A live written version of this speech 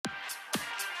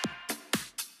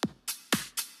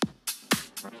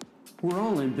We're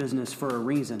all in business for a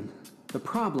reason. The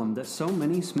problem that so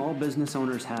many small business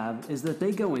owners have is that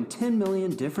they go in 10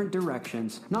 million different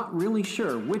directions, not really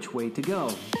sure which way to go.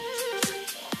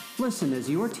 Listen as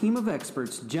your team of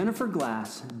experts, Jennifer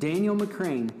Glass, Daniel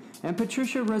McCrane, and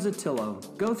Patricia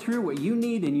Rezzatillo, go through what you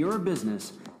need in your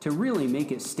business to really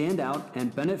make it stand out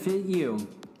and benefit you.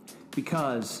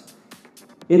 Because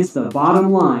it's the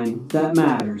bottom line that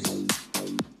matters.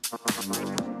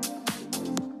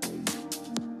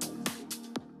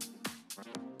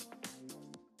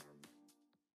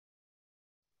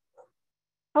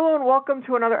 Hello and welcome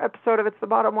to another episode of It's the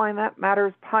Bottom Line That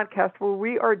Matters podcast, where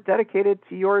we are dedicated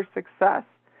to your success.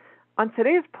 On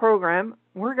today's program,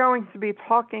 we're going to be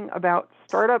talking about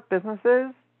startup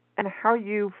businesses and how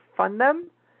you fund them,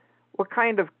 what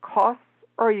kind of costs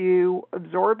are you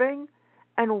absorbing,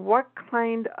 and what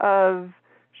kind of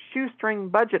shoestring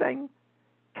budgeting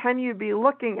can you be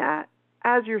looking at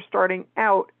as you're starting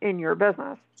out in your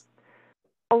business.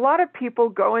 A lot of people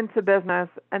go into business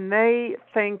and they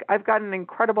think, I've got an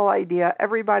incredible idea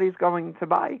everybody's going to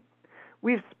buy.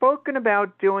 We've spoken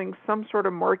about doing some sort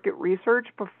of market research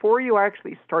before you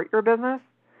actually start your business.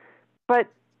 But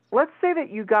let's say that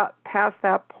you got past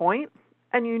that point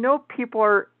and you know people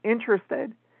are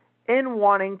interested in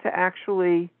wanting to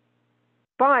actually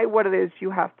buy what it is you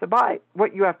have to buy,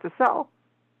 what you have to sell.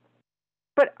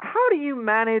 But how do you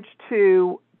manage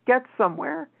to get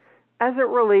somewhere as it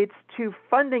relates to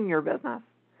funding your business?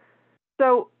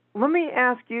 So let me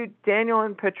ask you, Daniel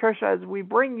and Patricia, as we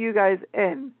bring you guys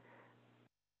in,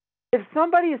 if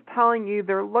somebody is telling you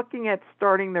they're looking at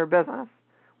starting their business,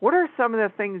 what are some of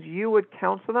the things you would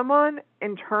counsel them on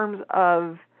in terms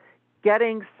of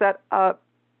getting set up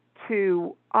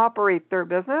to operate their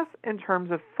business, in terms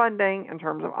of funding, in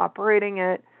terms of operating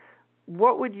it?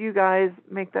 What would you guys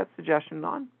make that suggestion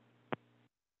on?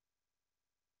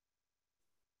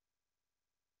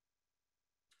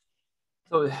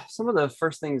 So some of the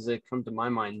first things that come to my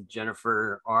mind,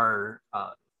 Jennifer, are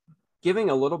giving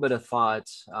a little bit of thought.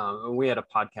 We had a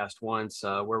podcast once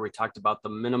where we talked about the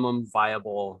minimum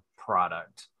viable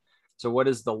product. So what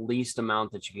is the least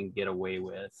amount that you can get away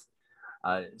with?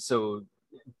 So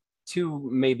two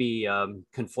maybe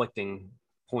conflicting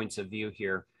points of view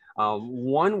here.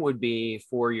 One would be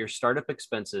for your startup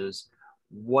expenses,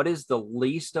 what is the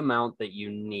least amount that you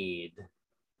need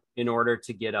in order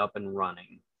to get up and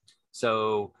running?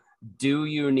 So do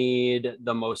you need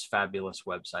the most fabulous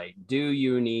website? Do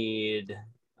you need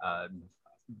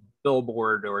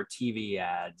billboard or TV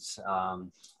ads?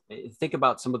 Think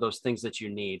about some of those things that you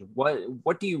need.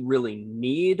 What do you really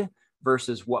need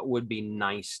versus what would be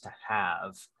nice to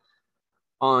have?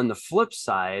 On the flip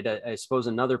side, I suppose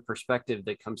another perspective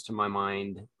that comes to my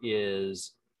mind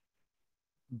is,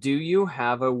 do you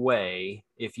have a way,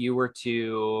 if you were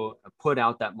to put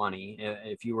out that money,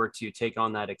 if you were to take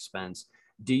on that expense,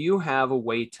 do you have a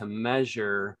way to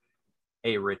measure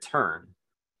a return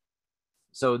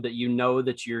so that you know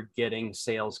that you're getting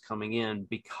sales coming in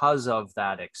because of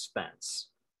that expense?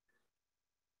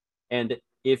 And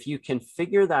if you can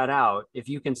figure that out, if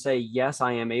you can say, yes,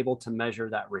 I am able to measure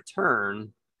that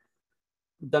return,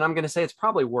 then I'm going to say it's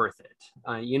probably worth it.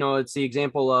 It's the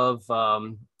example of,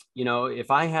 if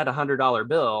I had $100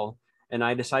 bill and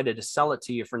I decided to sell it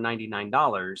to you for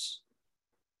 $99,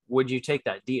 would you take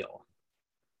that deal?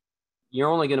 You're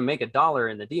only going to make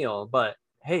 $1 in the deal, but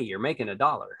hey, you're making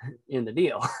 $1 in the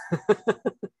deal.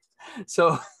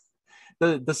 So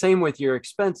the same with your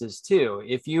expenses too.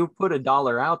 If you put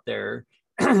 $1 out there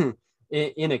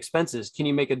in expenses, can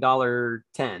you make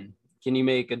 $1.10? Can you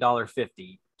make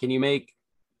 $1.50? Can you make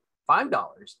 $5,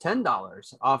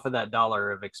 $10 off of that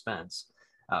dollar of expense?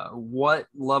 What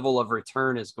level of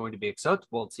return is going to be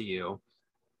acceptable to you?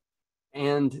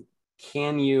 And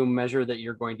can you measure that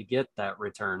you're going to get that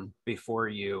return before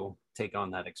you take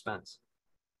on that expense?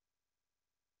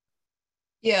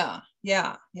 Yeah.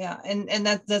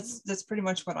 And that's pretty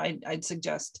much what I'd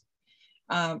suggest.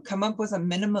 Come up with a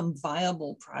minimum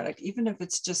viable product, even if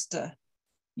it's just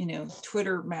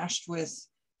Twitter mashed with,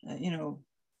 I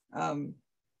don't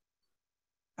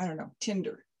know,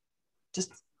 Tinder,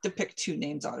 just to pick two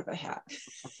names out of a hat.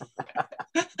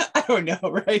 I don't know,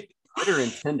 right? Twitter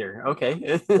and Tinder,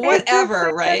 okay.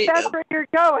 Whatever, right? That's where you're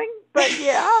going, but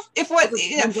yeah.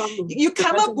 You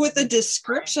come up with a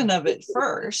description of it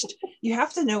first. You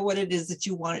have to know what it is that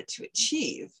you want it to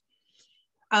achieve.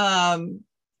 And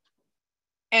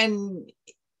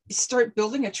start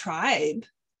building a tribe,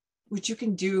 which you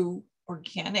can do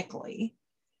organically.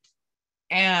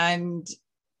 And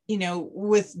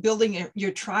with building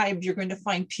your tribe, you're going to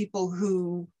find people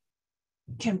who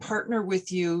can partner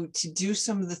with you to do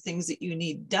some of the things that you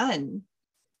need done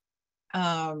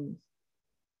And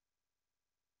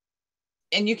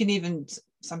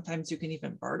sometimes you can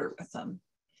even barter with them.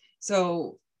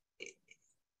 So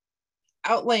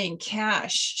outlaying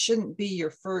cash shouldn't be your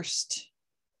first.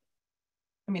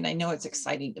 I mean, I know it's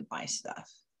exciting to buy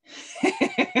stuff.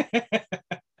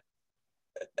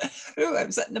 Oh,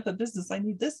 I'm setting up a business. I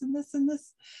need this and this and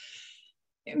this.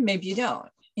 Maybe you don't.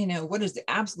 What is the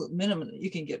absolute minimum that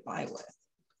you can get by with?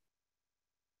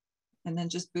 And then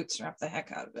just bootstrap the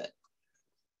heck out of it.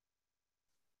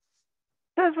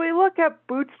 So as we look at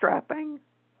bootstrapping,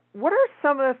 what are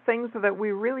some of the things that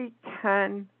we really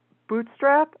can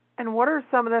bootstrap, and what are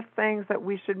some of the things that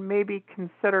we should maybe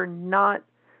consider not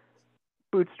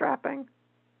bootstrapping?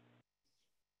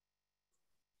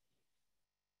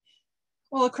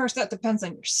 Well, of course, that depends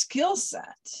on your skill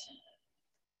set.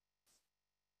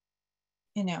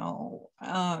 Really,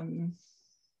 I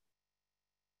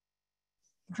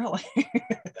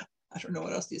don't know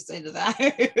what else do you say to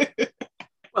that.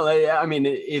 Well, I mean,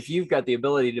 if you've got the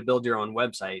ability to build your own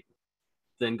website,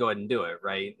 then go ahead and do it,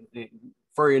 right?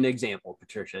 For an example,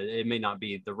 Patricia, it may not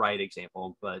be the right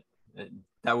example, but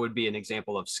that would be an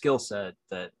example of skill set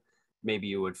that maybe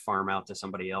you would farm out to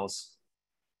somebody else.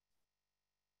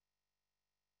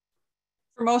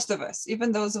 For most of us,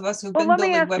 even those of us who've been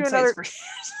building websites for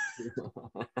years.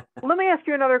 Let me ask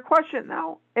you another question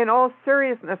now, in all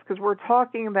seriousness, because we're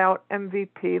talking about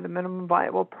MVP, the minimum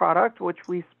viable product, which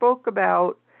we spoke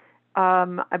about,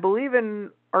 I believe,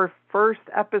 in our first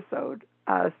episode,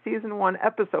 season 1,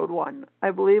 episode 1,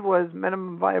 I believe was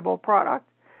minimum viable product.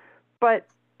 But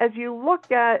as you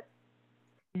look at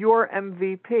your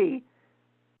MVP,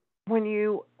 when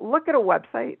you look at a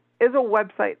website, is a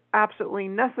website absolutely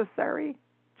necessary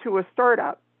to a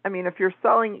startup? I mean, if you're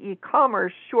selling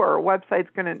e-commerce, sure, a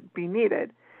website's going to be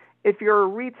needed. If you're a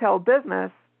retail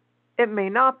business, it may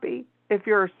not be. If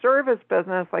you're a service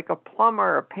business like a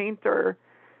plumber, a painter,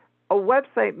 a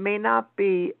website may not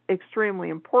be extremely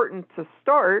important to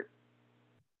start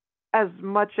as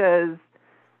much as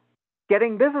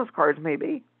getting business cards,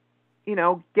 maybe,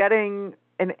 getting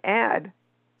an ad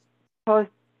post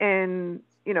in,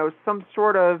 some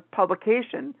sort of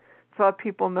publication to let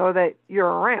people know that you're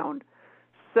around.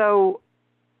 So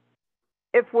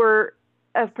if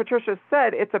as Patricia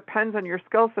said, it depends on your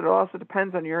skill set. It also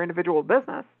depends on your individual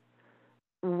business,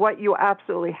 what you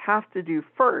absolutely have to do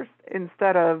first,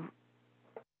 instead of,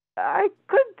 I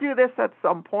could do this at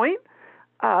some point,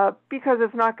 because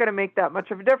it's not going to make that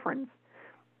much of a difference.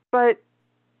 But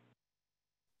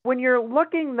when you're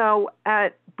looking, though,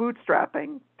 at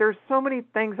bootstrapping, there's so many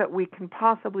things that we can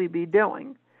possibly be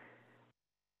doing.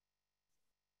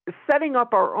 Setting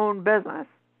up our own business,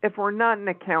 if we're not an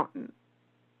accountant,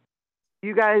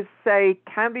 you guys say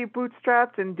can be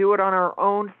bootstrapped and do it on our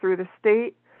own through the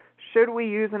state. Should we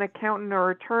use an accountant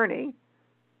or attorney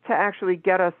to actually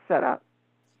get us set up?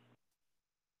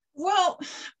 Well,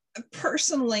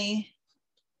 personally,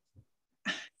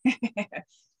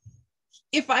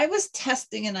 if I was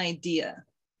testing an idea,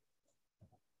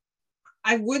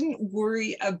 I wouldn't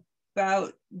worry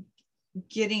about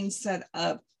getting set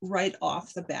up right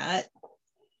off the bat.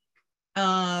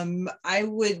 I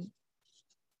wouldn't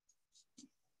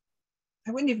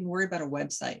even worry about a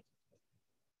website.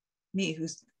 Me,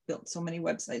 who's built so many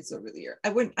websites over the year, I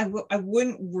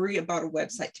wouldn't worry about a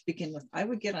website to begin with. I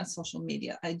would get on social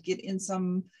media. I'd get in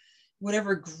some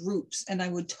whatever groups, and I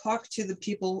would talk to the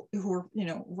people who are,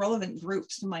 relevant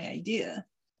groups to my idea,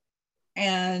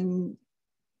 and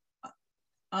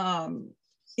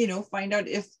find out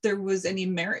if there was any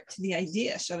merit to the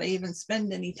idea. Should I even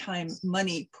spend any time,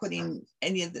 money putting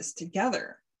any of this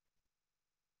together?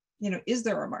 Is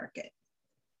there a market?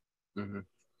 Mm-hmm.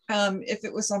 If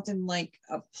it was something like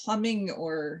a plumbing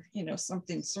or,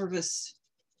 something service,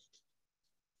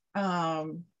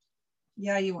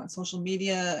 you want social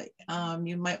media.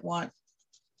 You might want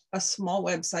a small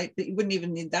website, but you wouldn't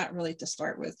even need that really to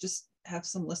start with. Just have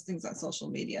some listings on social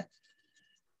media.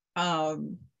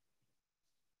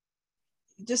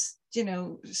 Just,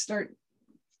 start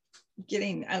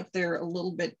getting out there a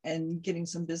little bit and getting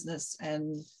some business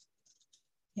and,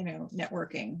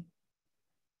 networking.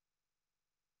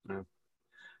 Yeah.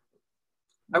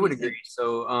 I would agree.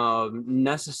 So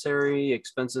necessary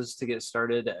expenses to get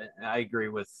started. I agree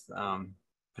with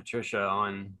Patricia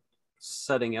on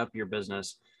setting up your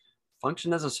business.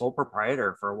 Function as a sole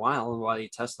proprietor for a while you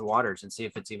test the waters and see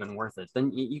if it's even worth it.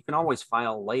 Then you can always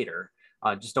file later.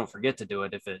 Just don't forget to do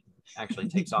it if it actually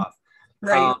takes off.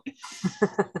 Right.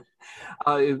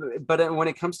 But when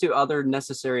it comes to other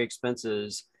necessary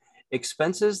expenses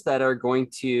that are going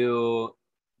to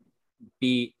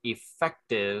be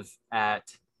effective at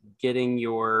getting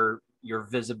your your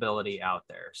visibility out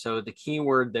there. So the key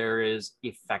word there is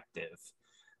effective.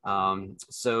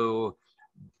 So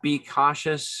be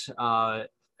cautious. I'm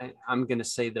going to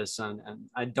say this, and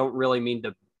I don't really mean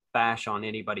to bash on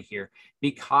anybody here.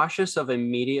 Be cautious of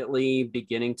immediately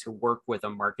beginning to work with a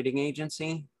marketing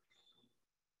agency,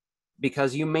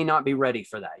 because you may not be ready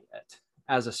for that yet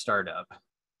as a startup.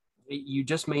 You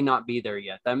just may not be there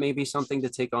yet. That may be something to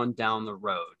take on down the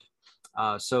road.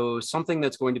 So something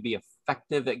that's going to be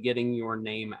effective at getting your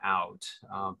name out.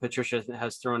 Patricia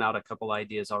has thrown out a couple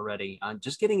ideas already.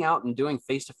 Just getting out and doing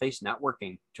face-to-face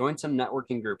networking. Join some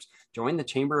networking groups. Join the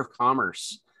Chamber of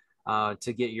Commerce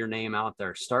to get your name out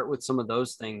there. Start with some of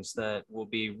those things that will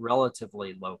be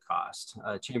relatively low cost.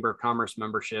 Chamber of Commerce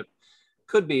membership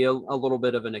could be a little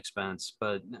bit of an expense,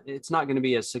 but it's not going to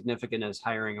be as significant as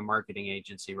hiring a marketing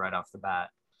agency right off the bat.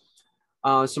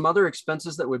 Some other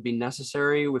expenses that would be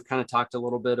necessary. We've kind of talked a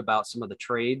little bit about some of the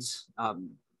trades.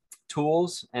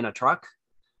 Tools and a truck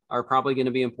are probably going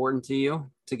to be important to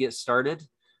you to get started.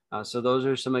 So those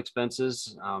are some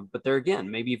expenses. But there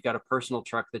again, maybe you've got a personal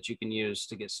truck that you can use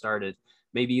to get started.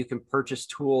 Maybe you can purchase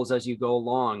tools as you go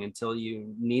along until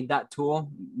you need that tool.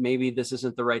 Maybe this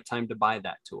isn't the right time to buy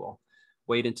that tool.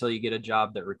 Wait until you get a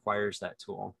job that requires that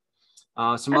tool.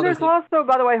 There's also,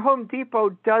 by the way, Home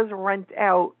Depot does rent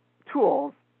out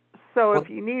tools. So if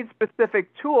you need specific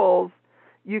tools,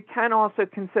 you can also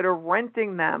consider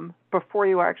renting them before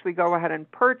you actually go ahead and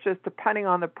purchase, depending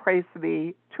on the price of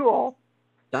the tool.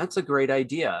 That's a great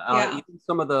idea. Even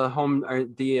some of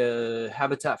the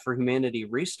Habitat for Humanity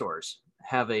restores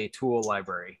have a tool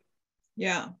library.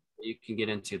 Yeah, you can get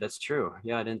into. That's true.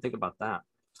 Yeah, I didn't think about that.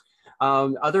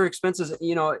 Other expenses,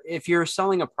 if you're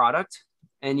selling a product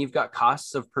and you've got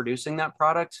costs of producing that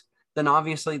product, then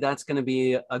obviously that's going to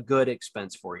be a good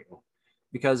expense for you,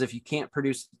 because if you can't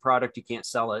produce the product, you can't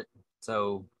sell it.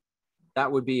 So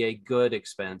that would be a good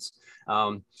expense.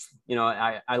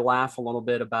 I laugh a little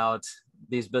bit about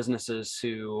these businesses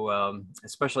who,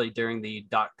 especially during the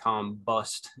 .com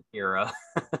bust era,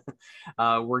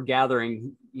 were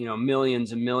gathering,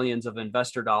 millions and millions of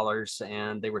investor dollars,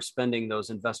 and they were spending those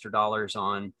investor dollars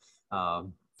on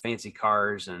fancy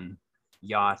cars and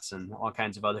yachts and all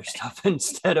kinds of other stuff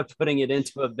instead of putting it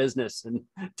into a business and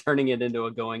turning it into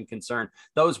a going concern.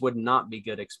 Those would not be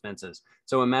good expenses.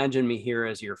 So imagine me here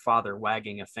as your father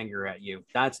wagging a finger at you.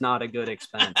 That's not a good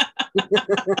expense.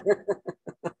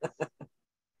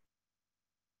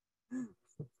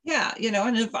 Yeah,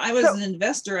 and if I was an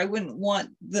investor, I wouldn't want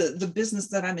the business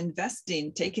that I'm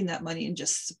investing taking that money and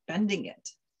just spending it.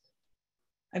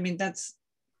 I mean, that's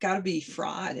got to be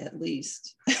fraud at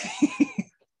least.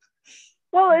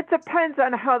 Well, it depends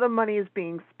on how the money is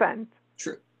being spent.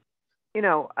 True.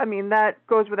 That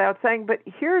goes without saying. But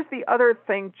here's the other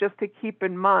thing just to keep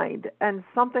in mind, and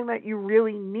something that you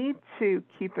really need to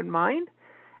keep in mind.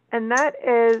 And that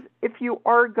is, if you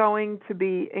are going to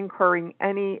be incurring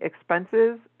any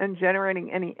expenses and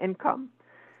generating any income,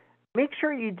 make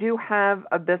sure you do have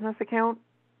a business account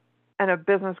and a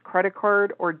business credit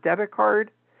card or debit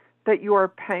card that you are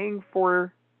paying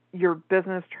for your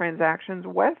business transactions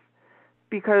with,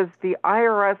 because the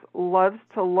IRS loves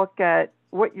to look at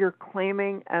what you're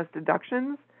claiming as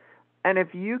deductions. And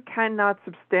if you cannot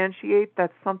substantiate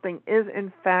that something is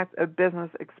in fact a business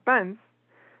expense,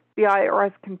 the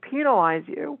IRS can penalize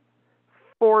you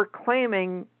for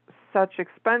claiming such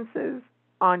expenses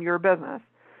on your business.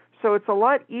 So it's a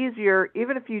lot easier,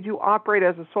 even if you do operate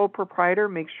as a sole proprietor.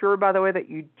 Make sure, by the way, that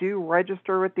you do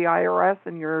register with the IRS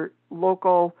in your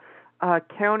local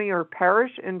county or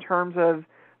parish in terms of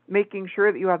making sure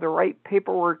that you have the right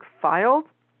paperwork filed.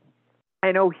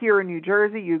 I know here in New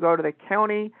Jersey, you go to the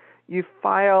county, you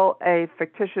file a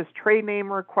fictitious trade name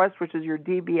request, which is your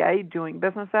DBA, doing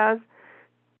business as.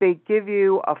 They give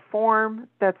you a form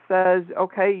that says,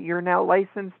 okay, you're now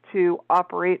licensed to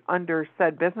operate under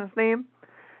said business name.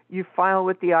 You file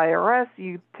with the IRS,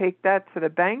 you take that to the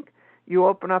bank, you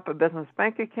open up a business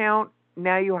bank account.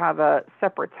 Now you have a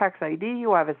separate tax ID,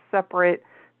 you have a separate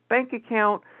bank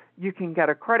account, you can get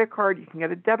a credit card, you can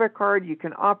get a debit card, you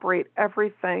can operate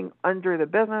everything under the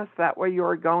business. That way you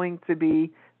are going to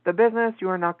be the business, you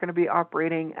are not going to be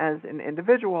operating as an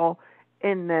individual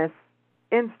in this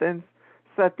instance,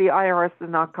 so that the IRS does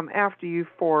not come after you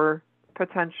for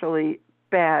potentially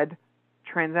bad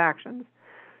transactions.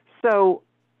 So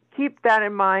keep that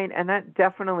in mind, and that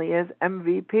definitely is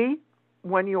MVP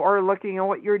when you are looking at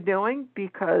what you're doing,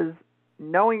 because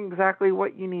knowing exactly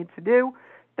what you need to do,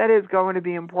 that is going to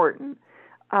be important.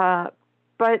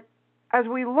 But as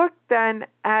we look then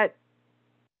at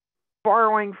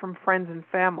borrowing from friends and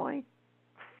family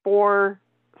for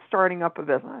starting up a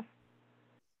business,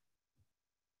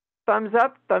 thumbs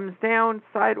up, thumbs down,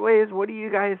 sideways? What do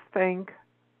you guys think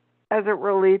as it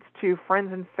relates to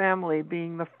friends and family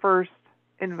being the first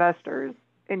investors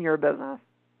in your business?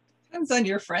 Depends on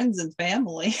your friends and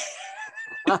family.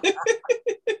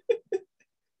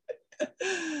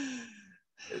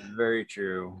 Very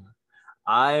true.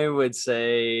 I would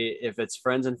say if it's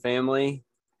friends and family,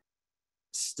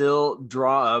 still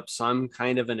draw up some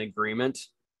kind of an agreement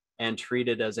and treat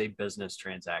it as a business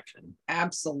transaction.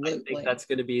 Absolutely. I think that's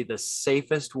going to be the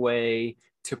safest way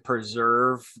to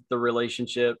preserve the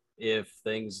relationship if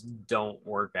things don't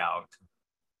work out.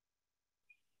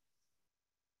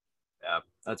 Yeah,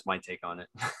 that's my take on it.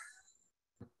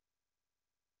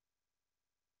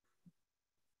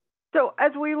 So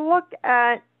as we look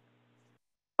at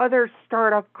other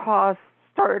startup costs,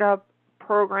 startup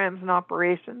programs and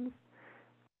operations,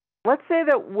 let's say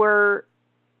that we're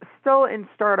still in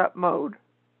startup mode,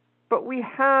 but we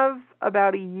have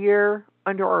about a year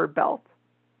under our belt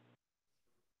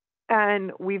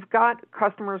and we've got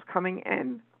customers coming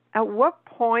in. At what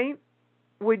point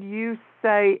would you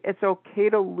say it's okay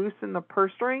to loosen the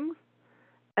purse strings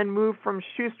and move from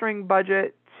shoestring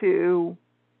budget to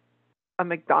a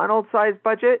McDonald's size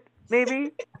budget,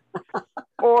 maybe?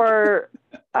 Or,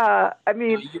 I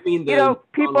mean,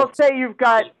 people say you've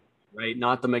got... Right,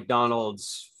 not the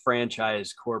McDonald's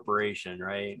franchise corporation,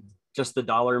 right? Just the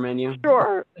dollar menu?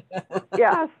 Sure,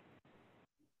 yes.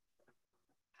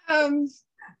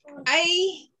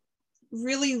 I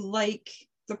really like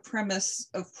the premise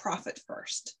of profit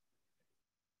first.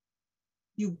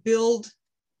 You build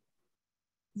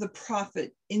the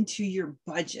profit into your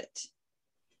budget.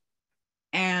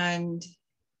 And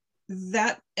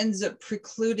that ends up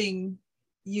precluding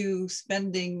you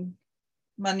spending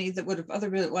money that would have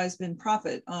otherwise been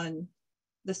profit on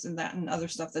this and that and other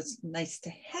stuff that's nice to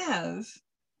have,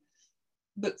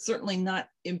 but certainly not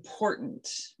important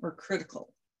or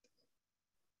critical.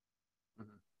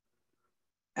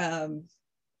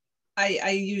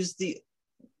 I use the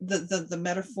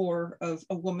metaphor of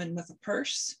a woman with a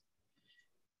purse,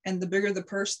 and the bigger the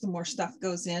purse, the more stuff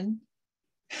goes in.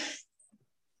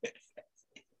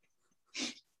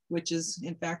 Which is,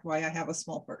 in fact, why I have a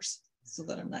small purse, so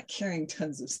that I'm not carrying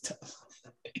tons of stuff.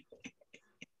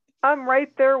 I'm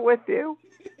right there with you.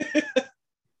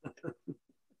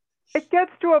 It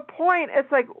gets to a point,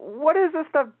 it's like, what is this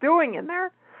stuff doing in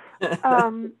there?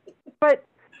 But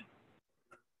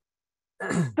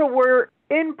so we're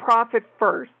in profit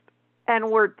first,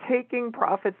 and we're taking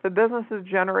profits. The business is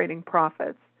generating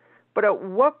profits. But at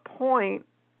what point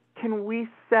can we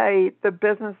say the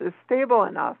business is stable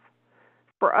enough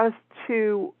for us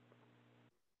to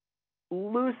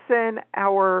loosen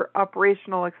our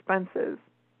operational expenses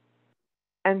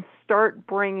and start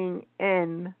bringing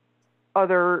in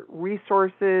other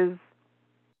resources,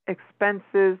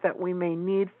 expenses that we may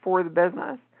need for the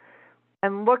business,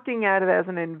 and looking at it as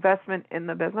an investment in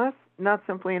the business, not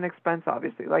simply an expense,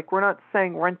 obviously. Like, we're not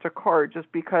saying rent a car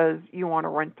just because you want to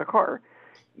rent a car.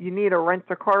 You need to rent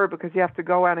a car because you have to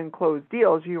go out and close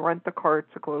deals. You rent the car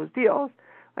to close deals.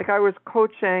 Like, I was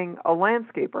coaching a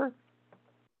landscaper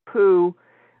who,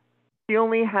 she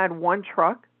only had one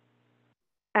truck,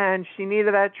 and she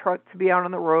needed that truck to be out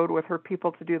on the road with her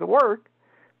people to do the work.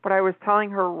 But I was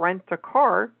telling her rent a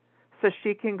car so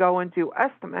she can go and do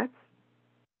estimates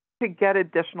to get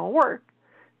additional work.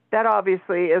 That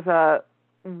obviously is a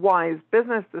wise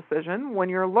business decision when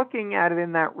you're looking at it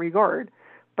in that regard.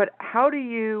 But how do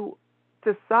you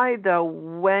decide, though,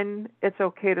 when it's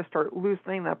okay to start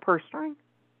loosening that purse string?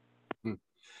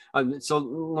 So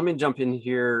let me jump in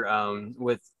here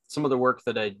with some of the work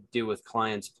that I do with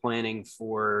clients planning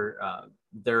for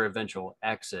their eventual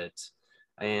exit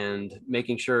and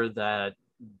making sure that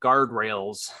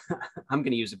guardrails, I'm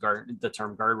going to use the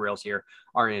term guardrails here,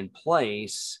 are in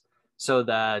place so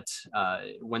that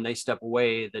when they step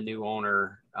away, the new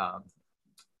owner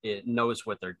it knows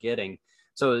what they're getting.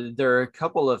 So there are a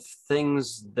couple of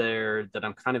things there that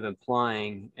I'm kind of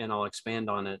implying, and I'll expand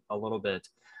on it a little bit.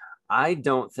 I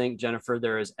don't think, Jennifer,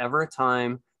 there is ever a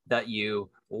time that you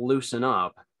loosen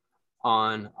up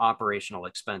on operational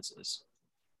expenses,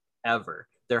 ever.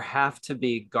 There have to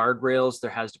be guardrails,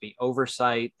 there has to be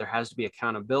oversight, there has to be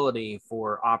accountability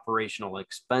for operational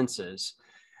expenses.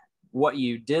 What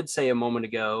you did say a moment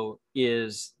ago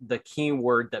is the key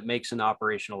word that makes an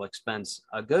operational expense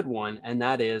a good one, and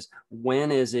that is, when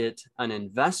is it an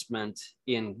investment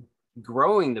in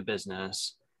growing the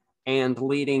business and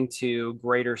leading to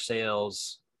greater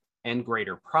sales and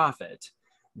greater profit?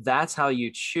 That's how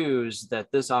you choose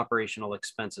that this operational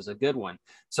expense is a good one.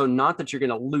 So not that you're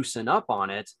going to loosen up on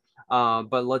it.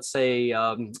 But let's say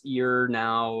you're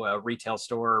now a retail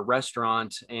store or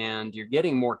restaurant and you're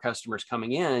getting more customers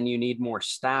coming in, you need more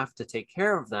staff to take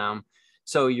care of them.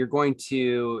 So you're going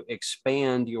to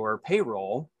expand your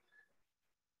payroll.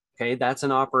 Okay, that's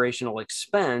an operational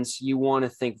expense. You want to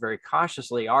think very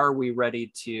cautiously, are we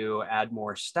ready to add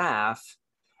more staff?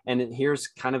 And here's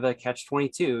kind of a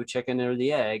catch-22, chicken or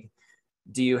the egg.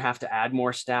 Do you have to add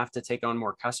more staff to take on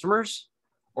more customers?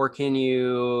 Or can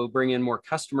you bring in more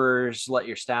customers, let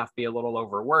your staff be a little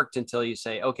overworked until you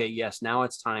say, okay, yes, now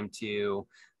it's time to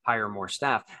hire more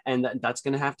staff. And that's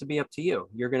going to have to be up to you.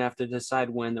 You're going to have to decide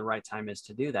when the right time is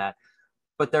to do that.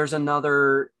 But there's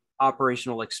another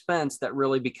operational expense that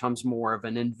really becomes more of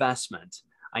an investment.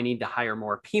 I need to hire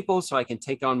more people so I can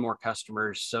take on more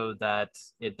customers so that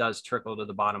it does trickle to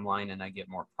the bottom line and I get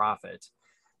more profit.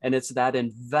 And it's that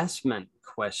investment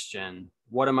question.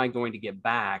 What am I going to get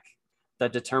back?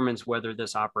 That determines whether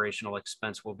this operational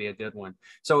expense will be a good one.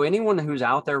 So anyone who's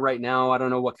out there right now, I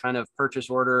don't know what kind of purchase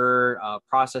order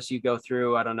process you go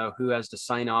through. I don't know who has to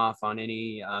sign off on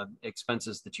any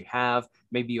expenses that you have.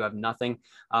 Maybe you have nothing.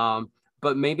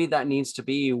 But maybe that needs to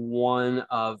be one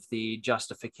of the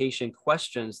justification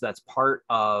questions that's part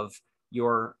of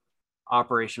your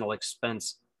operational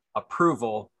expense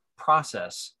approval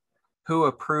process. Who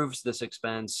approves this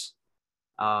expense?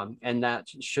 And that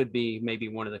should be maybe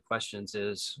one of the questions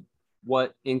is,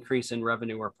 what increase in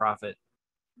revenue or profit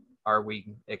are we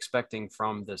expecting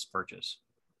from this purchase?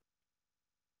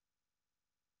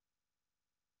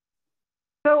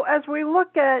 So as we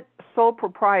look at sole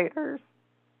proprietors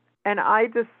and I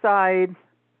decide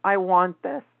I want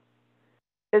this,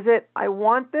 is it I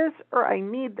want this or I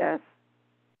need this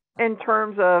in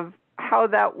terms of how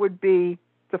that would be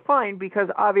defined? Because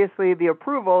obviously the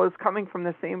approval is coming from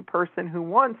the same person who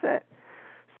wants it.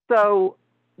 So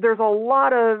there's a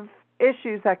lot of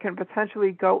issues that can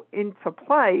potentially go into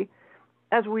play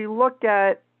as we look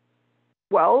at,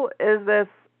 well, is this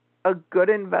a good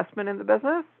investment in the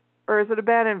business or is it a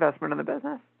bad investment in the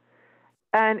business?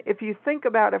 And if you think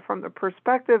about it from the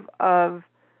perspective of,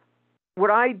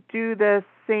 would I do this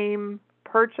same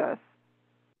purchase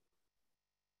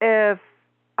if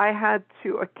I had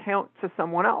to account to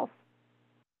someone else?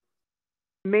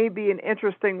 Maybe an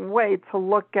interesting way to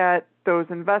look at those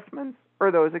investments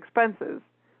or those expenses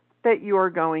that you are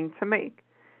going to make.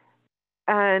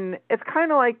 And it's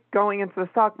kind of like going into the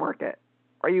stock market.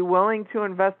 Are you willing to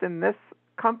invest in this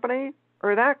company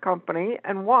or that company,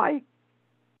 and why?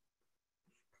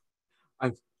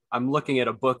 I'm looking at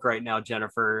a book right now,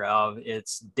 Jennifer.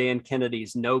 It's Dan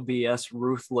Kennedy's No BS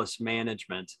Ruthless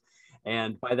Management.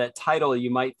 And by that title,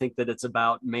 you might think that it's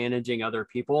about managing other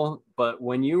people. But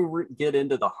when you get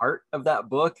into the heart of that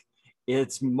book,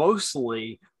 it's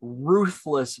mostly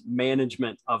ruthless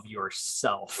management of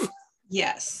yourself.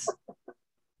 Yes.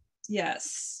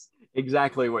 Yes.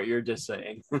 Exactly what you're just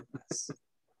saying.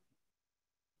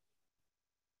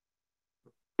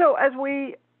 So as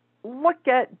we look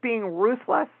at being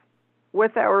ruthless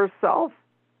with ourselves,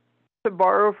 to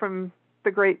borrow from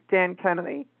the great Dan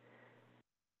Kennedy,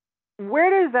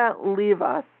 where does that leave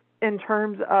us in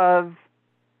terms of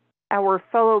our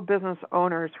fellow business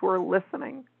owners who are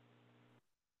listening?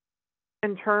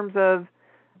 In terms of,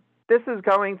 this is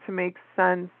going to make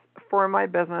sense for my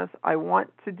business. I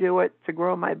want to do it to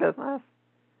grow my business.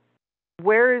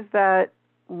 Where is that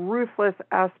ruthless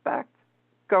aspect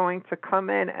going to come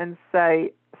in and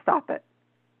say, stop it?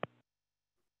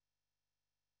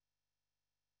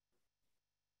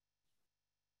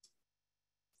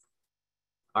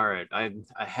 All right. I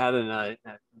had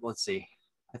let's see.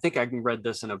 I think I read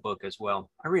this in a book as well.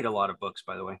 I read a lot of books,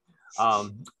 by the way.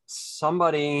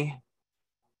 Somebody,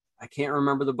 I can't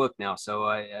remember the book now, so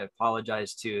I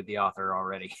apologize to the author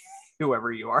already, whoever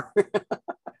you are.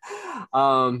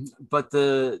 But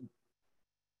the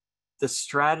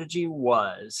strategy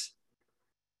was,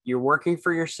 you're working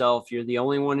for yourself. You're the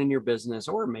only one in your business,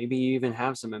 or maybe you even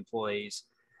have some employees.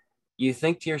 You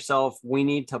think to yourself, we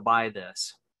need to buy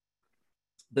this.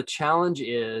 The challenge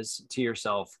is to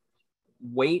yourself,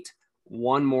 wait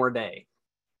one more day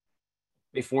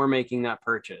before making that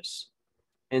purchase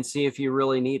and see if you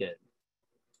really need it.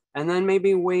 And then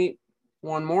maybe wait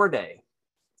one more day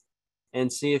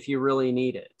and see if you really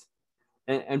need it.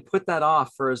 And put that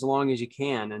off for as long as you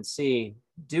can and see,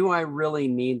 do I really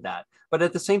need that? But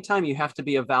at the same time, you have to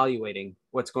be evaluating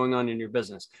what's going on in your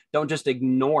business. Don't just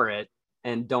ignore it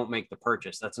and don't make the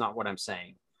purchase. That's not what I'm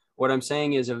saying. What I'm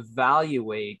saying is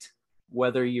evaluate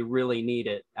whether you really need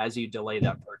it as you delay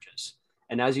that purchase.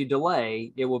 And as you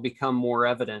delay, it will become more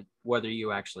evident whether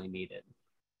you actually need it.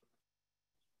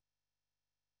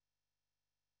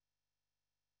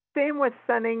 Same with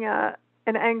sending an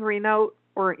angry note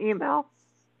or email.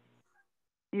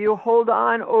 You hold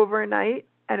on overnight,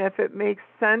 and if it makes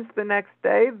sense the next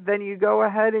day, then you go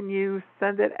ahead and you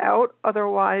send it out.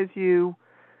 Otherwise, you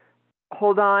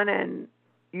hold on and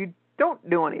you don't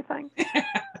do anything.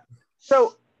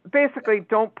 So basically,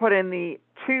 don't put in the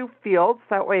to fields.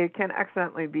 That way it can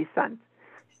accidentally be sent.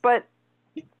 But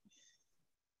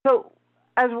so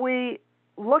as we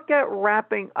look at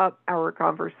wrapping up our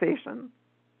conversation,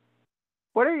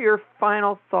 what are your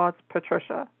final thoughts,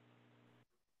 Patricia?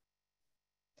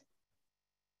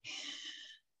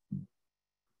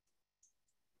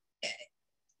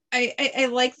 I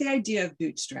like the idea of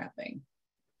bootstrapping.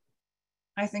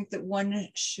 I think that one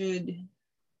should,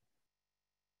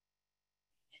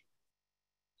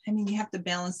 you have to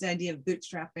balance the idea of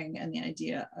bootstrapping and the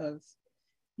idea of,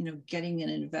 getting an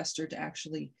investor to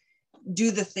actually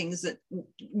do the things that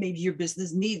maybe your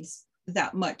business needs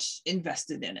that much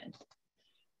invested in it.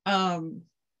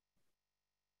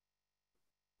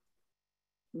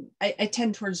 I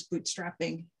tend towards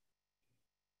bootstrapping,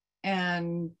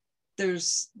 and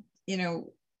there's good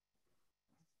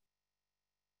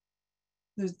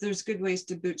ways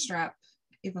to bootstrap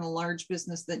even a large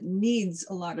business that needs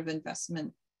a lot of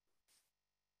investment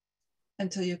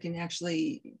until you can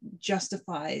actually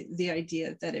justify the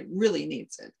idea that it really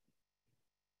needs it.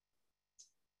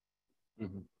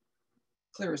 Mm-hmm.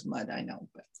 Clear as mud, I know,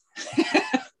 but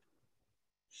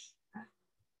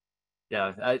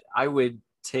yeah, I would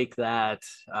take that.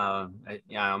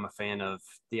 I'm a fan of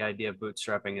the idea of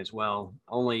bootstrapping as well.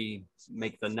 Only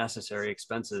make the necessary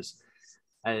expenses.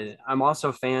 I'm also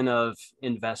a fan of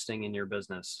investing in your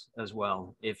business as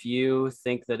well. If you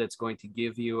think that it's going to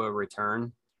give you a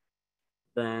return,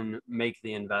 then make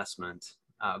the investment.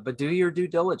 But do your due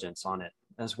diligence on it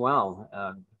as well.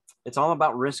 It's all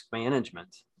about risk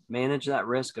management. Manage that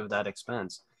risk of that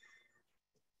expense.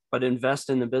 But invest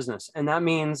in the business. And that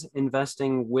means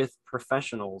investing with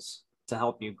professionals to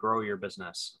help you grow your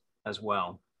business as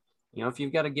well. If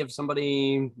you've got to give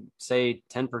somebody, say,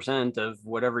 10% of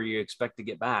whatever you expect to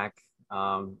get back,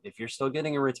 if you're still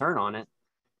getting a return on it,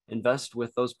 invest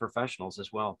with those professionals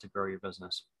as well to grow your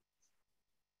business.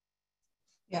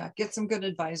 Yeah, get some good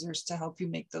advisors to help you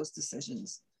make those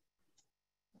decisions.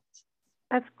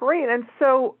 That's great. And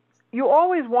so you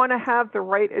always want to have the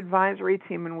right advisory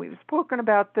team, and we've spoken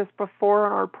about this before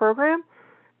on our program,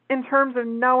 in terms of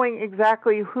knowing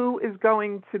exactly who is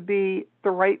going to be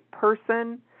the right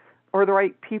person or the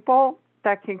right people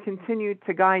that can continue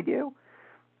to guide you.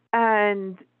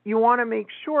 And you want to make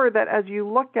sure that as you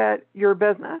look at your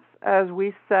business, as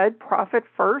we said, profit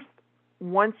first.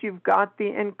 Once you've got the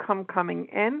income coming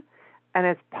in and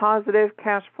it's positive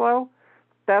cash flow,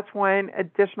 that's when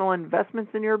additional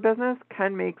investments in your business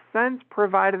can make sense,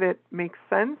 provided it makes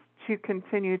sense to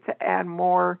continue to add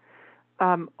more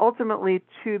ultimately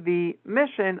to the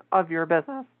mission of your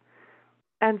business.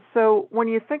 And so when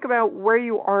you think about where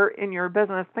you are in your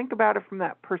business, think about it from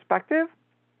that perspective.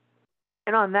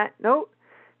 And on that note,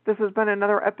 this has been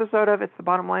another episode of It's the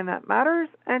Bottom Line That Matters,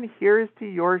 and here's to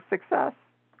your success.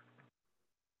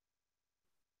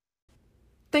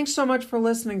 Thanks so much for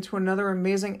listening to another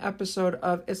amazing episode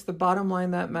of It's the Bottom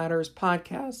Line That Matters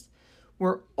podcast.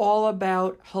 We're all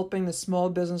about helping the small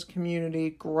business community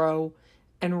grow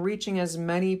and reaching as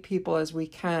many people as we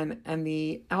can. And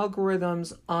the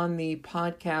algorithms on the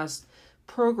podcast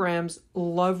programs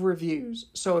love reviews.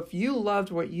 So if you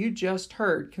loved what you just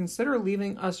heard, consider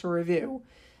leaving us a review.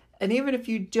 And even if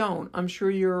you don't, I'm sure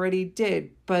you already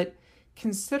did, but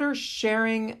consider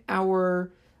sharing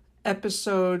our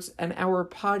episodes and our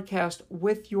podcast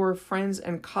with your friends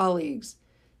and colleagues.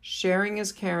 Sharing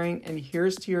is caring, and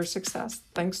here's to your success.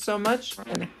 Thanks so much,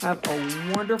 and have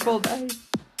a wonderful day.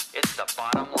 It's the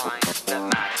bottom line that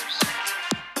matters.